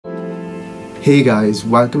Hey guys,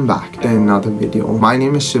 welcome back to another video. My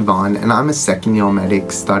name is Shivan and I'm a second year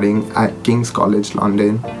medic studying at King's College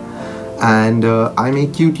London, and I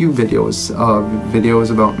make YouTube videos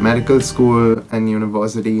about medical school and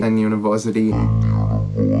university,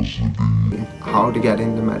 how to get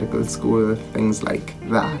into medical school, things like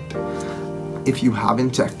that. If you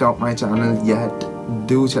haven't checked out my channel yet,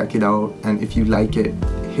 do check it out, and if you like it,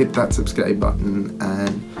 hit that subscribe button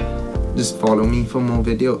and just follow me for more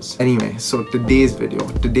videos. Anyway, so today's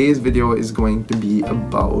video is going to be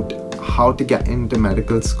about how to get into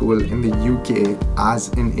medical school in the UK as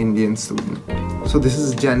an Indian student. So this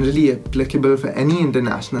is generally applicable for any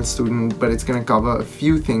international student, but it's going to cover a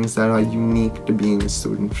few things that are unique to being a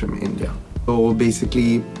student from India. So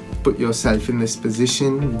basically, put yourself in this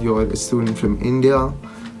position. You're a student from India,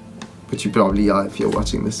 which you probably are if you're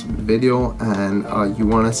watching this video, and you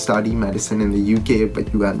want to study medicine in the UK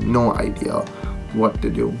but you have no idea what to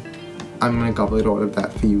do. I'm going to cover all of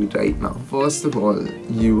that for you right now. First of all,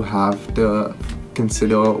 you have to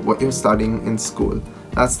consider what you're studying in school.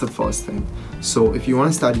 That's the first thing. So if you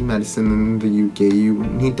want to study medicine in the UK, you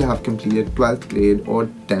need to have completed 12th grade or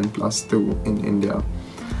 10+2 in India,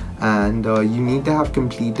 and you need to have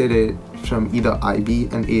completed it from either IB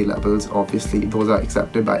and A levels. Obviously those are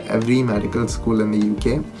accepted by every medical school in the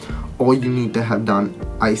UK, or you need to have done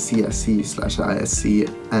ICSE/ISC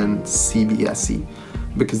and CBSE,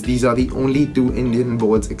 because these are the only two Indian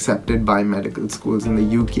boards accepted by medical schools in the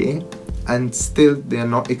UK, and still they are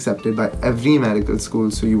not accepted by every medical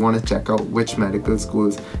school, so you want to check out which medical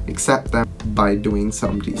schools accept them by doing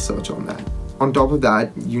some research on that. On top of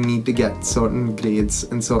that, you need to get certain grades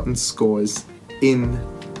and certain scores in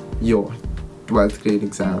your 12th grade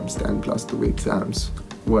exams, 10+2 exams,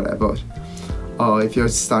 whatever. If you're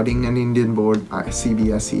studying an Indian board,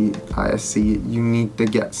 CBSE, ISC, you need to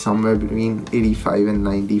get somewhere between 85 and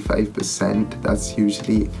 95%. That's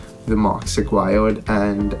usually the marks required,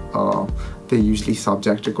 and they're usually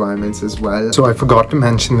subject requirements as well. So I forgot to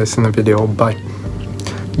mention this in the video, but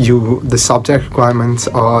the subject requirements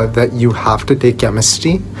are that you have to take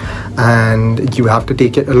chemistry, and you have to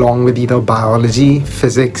take it along with either biology,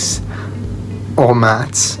 physics or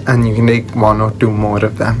maths, and you can take one or two more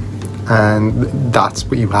of them, and that's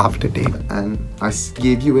what you have to take. And I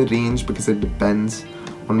gave you a range because it depends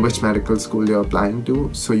on which medical school you're applying to,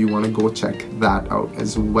 so you want to go check that out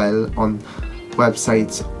as well on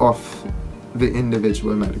websites of the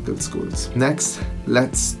individual medical schools. Next,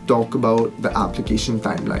 let's talk about the application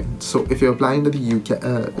timeline. So if you're applying to the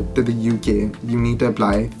UK, you need to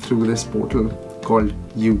apply through this portal called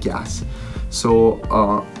UCAS. So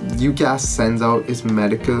UCAS sends out its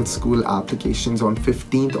medical school applications on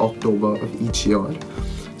 15th October of each year.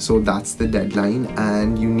 So that's the deadline,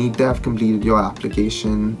 and you need to have completed your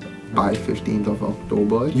application by 15th of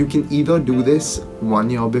October. You can either do this 1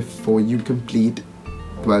 year before you complete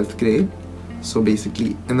 12th grade, so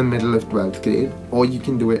basically in the middle of 12th grade, or you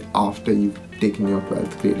can do it after you've taken your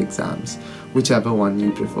 12th grade exams, whichever one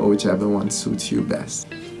you prefer, whichever one suits you best.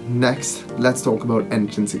 Next, let's talk about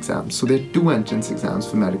entrance exams. So there are two entrance exams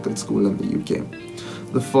for medical school in the UK.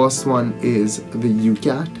 The first one is the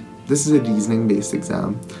UCAT. This is a reasoning based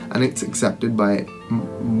exam, and it's accepted by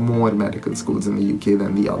more medical schools in the UK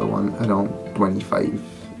than the other one, around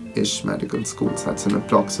 25-ish medical schools. That's an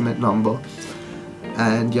approximate number.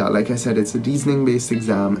 And yeah, like I said, it's a reasoning based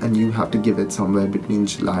exam, and you have to give it somewhere between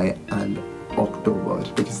July and October,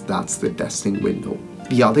 because that's the testing window.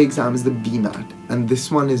 The other exam is the BMAT, and this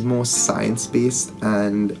one is more science based,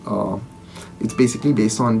 and it's basically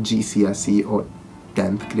based on GCSE or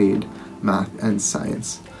 10th grade math and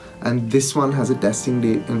science. And this one has a testing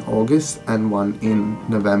date in August and one in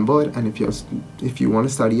November, and if you want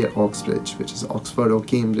to study at Oxbridge, which is Oxford or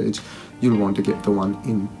Cambridge, you'll want to get the one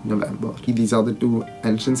in November. These are the two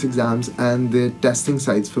entrance exams, and the testing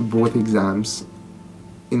sites for both exams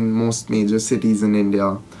in most major cities in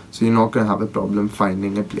India, so you're not going to have a problem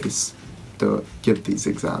finding a place to give these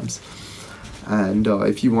exams. And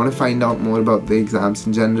if you want to find out more about the exams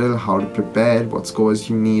in general, how to prepare, what scores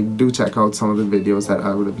you need, do check out some of the videos that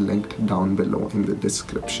I would have linked down below in the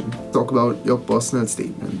description. Talk about your personal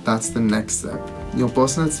statement. That's the next step. Your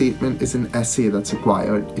personal statement is an essay that's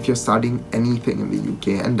required if you're studying anything in the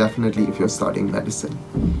UK, and definitely if you're studying medicine.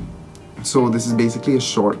 So this is basically a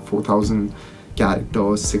short 4,000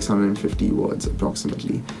 characters, 650 words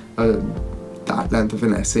approximately. That length of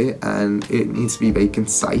an essay, and it needs to be very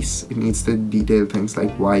concise. It needs to detail things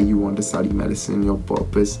like why you want to study medicine, your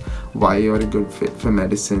purpose, why you're a good fit for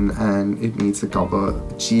medicine, and it needs to cover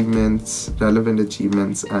achievements, relevant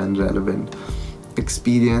achievements and relevant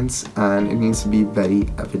experience, and it needs to be very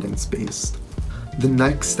evidence-based. The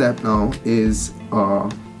next step now is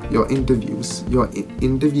your interviews. Your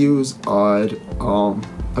interviews are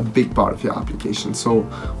a big part of your application. So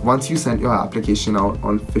once you send your application out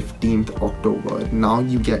on 15th October, now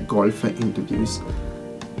you get called for interviews.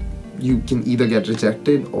 You can either get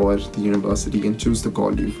rejected or the university can choose to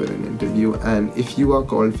call you for an interview. And if you are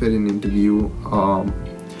called for an interview,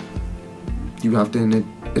 you have to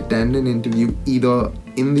attend an interview either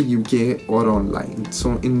in the UK or online.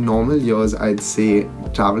 So in normal years, I'd say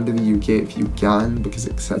travel to the UK if you can, because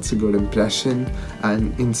it sets a good impression,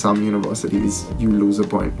 and in some universities you lose a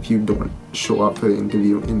point if you don't show up for the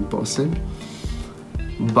interview in person.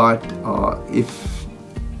 But if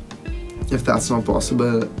that's not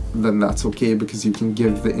possible, then that's okay, because you can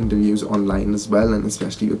give the interviews online as well, and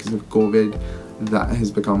especially because of COVID, that has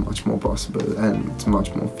become much more possible and it's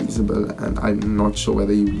much more feasible, and I'm not sure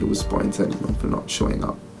whether you lose points anymore for not showing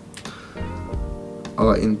up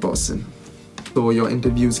in person. So your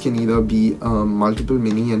interviews can either be a multiple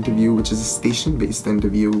mini interview, which is a station-based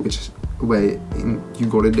interview, where you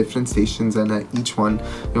go to different stations, and at each one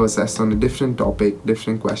you're assessed on a different topic,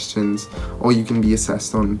 different questions, or you can be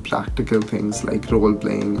assessed on practical things like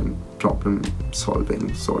role-playing and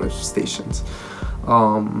problem-solving sort of stations.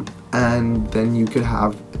 And then you could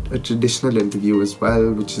have a traditional interview as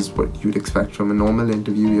well, which is what you'd expect from a normal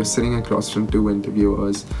interview. You're sitting across from 2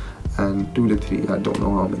 interviewers, and 2 to 3, I don't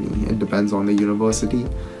know how many, it depends on the university,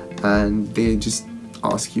 and they just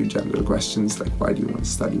ask you general questions like, why do you want to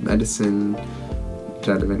study medicine,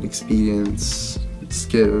 relevant experience,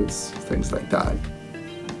 skills, things like that.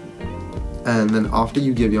 And then after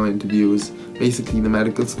you give your interviews, basically the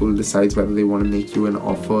medical school decides whether they want to make you an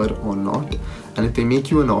offer or not. And if they make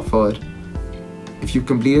you an offer, if you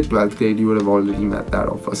completed 12th grade, you would have already met that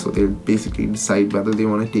offer, so they'll basically decide whether they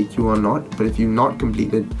want to take you or not. But if you've not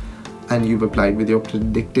completed and you've applied with your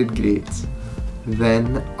predicted grades,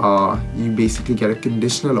 then you basically get a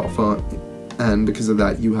conditional offer, and because of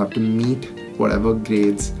that you have to meet whatever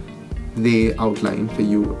grades they outline for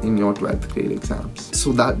you in your 12th grade exams.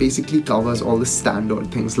 So that basically covers all the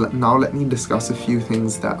standard things. Now let me discuss a few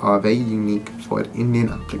things that are very unique for Indian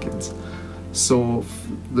applicants. So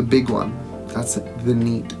the big one, that's the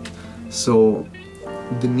NEET. So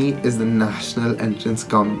the NEET is the National Entrance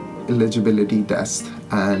Cum Eligibility Test,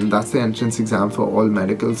 and that's the entrance exam for all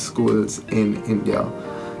medical schools in India.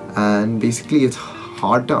 And basically it's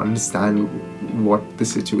hard to understand what the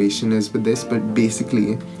situation is with this, but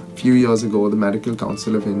basically a few years ago the Medical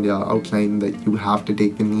Council of India outlined that you have to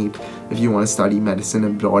take the NEET if you want to study medicine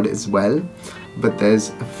abroad as well. But there's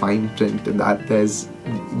a fine print to that.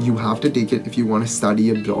 You have to take it if you want to study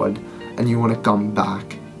abroad and you want to come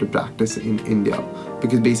back to practice in India,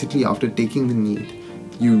 because basically after taking the NEET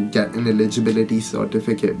you get an eligibility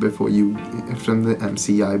certificate from the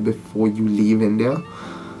MCI before you leave India,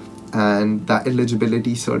 and that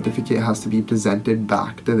eligibility certificate has to be presented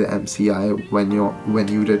back to the MCI when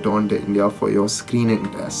you return to India for your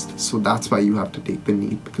screening test. So that's why you have to take the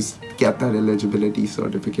NEET, because to get that eligibility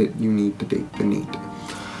certificate you need to take the NEET.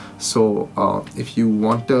 So if you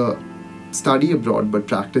want to study abroad but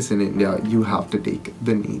practice in India, you have to take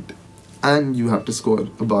the NEET, and you have to score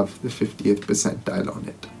above the 50th percentile on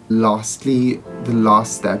it. Lastly, the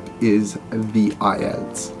last step is the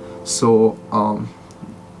IELTS. So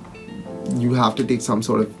you have to take some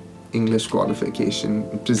sort of English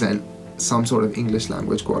qualification, present some sort of English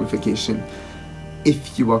language qualification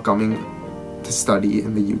if you are coming to study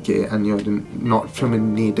in the UK and you're not from a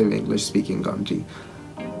native English speaking country.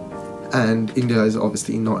 And India is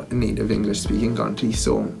obviously not a native English speaking country,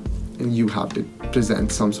 so you have to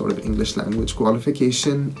present some sort of English language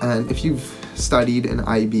qualification. And if you've studied in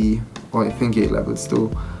IB, or I think A-levels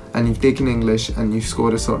too, and you've taken English and you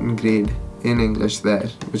scored a certain grade in English there,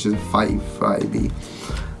 which is a 5 for IB,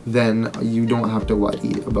 then you don't have to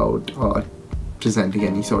worry about presenting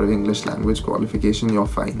any sort of English language qualification. You're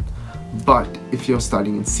fine. But if you're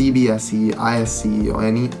studying in CBSE, ISC, or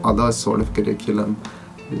any other sort of curriculum,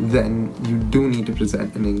 then you do need to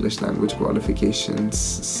present an English language qualification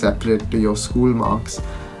separate to your school marks,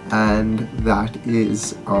 and that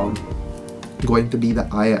is going to be the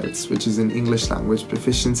IELTS, which is an English language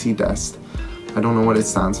proficiency test. I don't know what it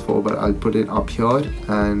stands for, but I'll put it up here,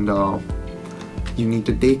 and you need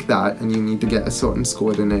to take that and you need to get a certain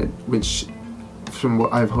score in it, which from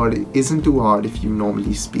what I've heard it isn't too hard if you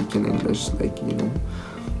normally speak in English,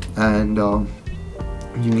 and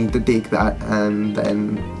you need to take that, and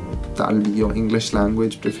then that'll be your English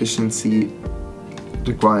language proficiency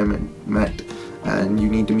requirement met, and you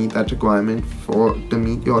need to meet that requirement to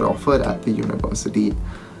meet your offer at the university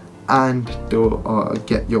and to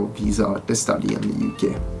get your visa to study in the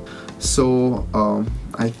UK. So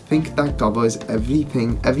I think that covers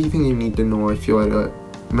everything you need to know if you're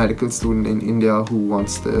a medical student in India who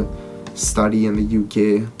wants to study in the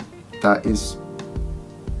UK. That is,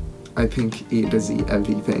 I think, A to Z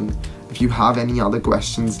everything. If you have any other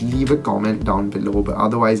questions, leave a comment down below, but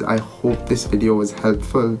otherwise I hope this video was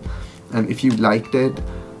helpful, and if you liked it,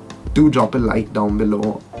 do drop a like down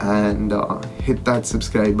below and hit that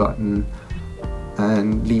subscribe button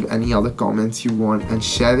and leave any other comments you want, and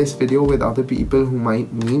share this video with other people who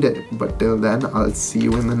might need it. But till then, I'll see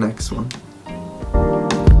you in the next one.